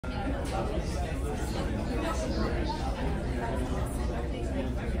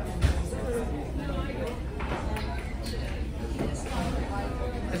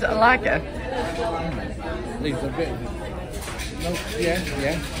Is it a lager? Leaves a bit of... No, yeah.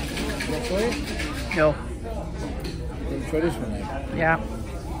 Not for it? No. Don't try this one then. Yeah.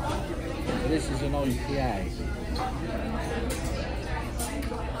 This is an IPA.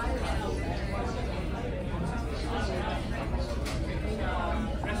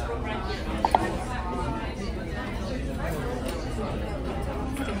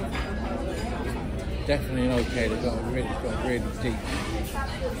 Definitely an IPA. It's got a really deep,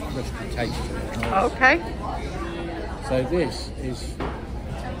 rusty taste to it. Nice. Okay. So this is...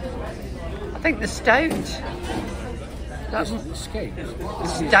 I think the stout. This is the scout.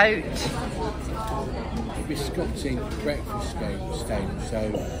 Stout. Biscotti breakfast stout. So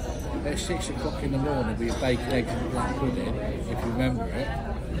at 6 o'clock in the morning with your bacon, eggs and black pudding, if you remember it,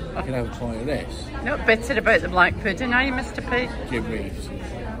 you can have a pint of this. Not bitter about the black pudding, are you, Mr. P? Jim Reeves.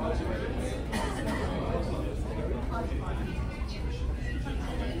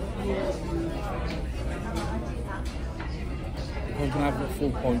 If I'm going to have a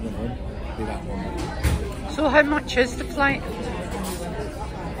full pint of them, be that one. So how much is the flight?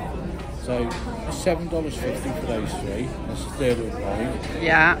 So $7.50 for those three. That's a third of a pint.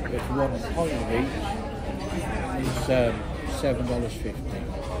 Yeah. If you want a pint of each, it's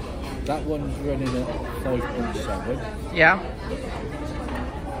 $7.50. That one's running at 5.7. Yeah.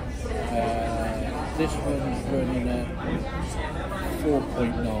 This one's running at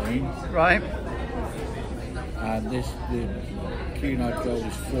 4.9. Right. And the Cunard Gold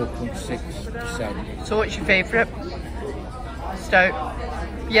is 4.6%. So what's your favourite? Stout.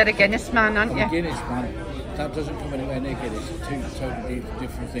 You're a Guinness man, aren't you? Guinness, man. That doesn't come anywhere near Guinness. It's two totally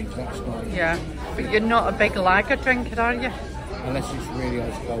different things. That's not. Yeah. But you're not a big lager drinker, are you? Unless it's really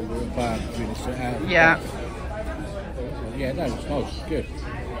ice cold or a bad Guinness. Yeah. Yeah, no, it's nice. It's good.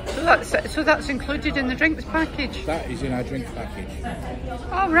 So that's included in the drinks package? That is in our drinks package.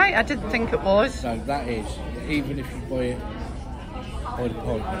 Oh, right. I didn't think it was. No, that is. Even if you buy it by the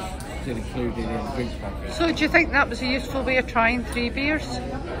pint, it's still included in the drinks package. So do you think that was a useful way of trying 3 beers?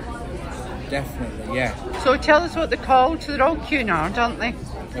 Definitely, yeah. So tell us what they're called. So they're all Cunard, aren't they?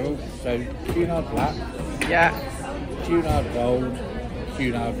 They're all, so Cunard Black, Yeah. Cunard Gold,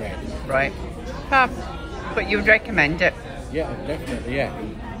 Cunard Red. Right. Fab. But you would recommend it? Yeah, definitely, yeah.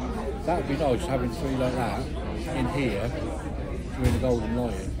 That would be nice having 3 like that in here during the Golden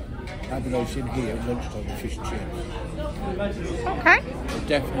Lion. That'd be nice in here at lunchtime with fish and chips. Okay. We'll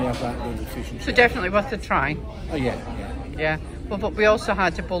definitely have that with the fish and chips. So definitely worth a try. Oh yeah. Yeah. Well, but we also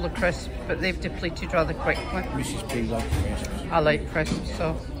had a bowl of crisps, but they've depleted rather quickly. Mrs. P likes crisps. I like crisps,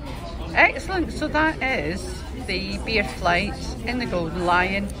 so. Excellent. So that is the beer flight in the Golden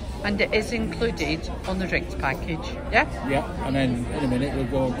Lion, and it is included on the drinks package. Yeah? Yeah, and then in a minute we'll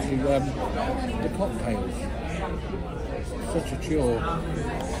go on to the cocktails. Such a chore.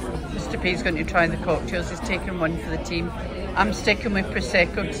 Mr. P's going to try the cocktails. He's taken one for the team. I'm sticking with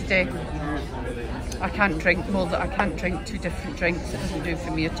Prosecco today. I can't drink 2 different drinks. It doesn't do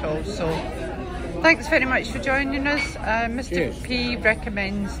for me at all. So thanks very much for joining us. Mr. Cheers. P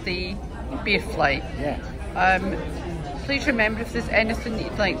recommends the beer flight. Yeah. Please remember, if there's anything that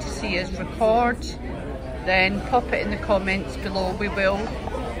you'd like to see us record, then pop it in the comments below. We will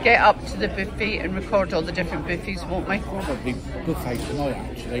get up to the buffet and record all the different buffets, won't we? Probably buffet tonight,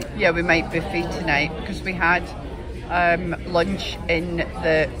 actually. Yeah, we might buffet tonight because we had lunch in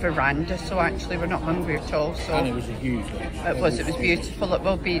the veranda, so actually we're not hungry at all. So And it was a huge lunch. it was beautiful. It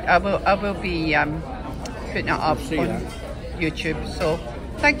will be. I will be putting it up on that. YouTube. So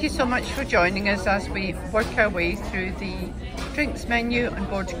thank you so much for joining us as we work our way through the drinks menu on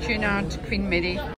board Cunard Queen Mary.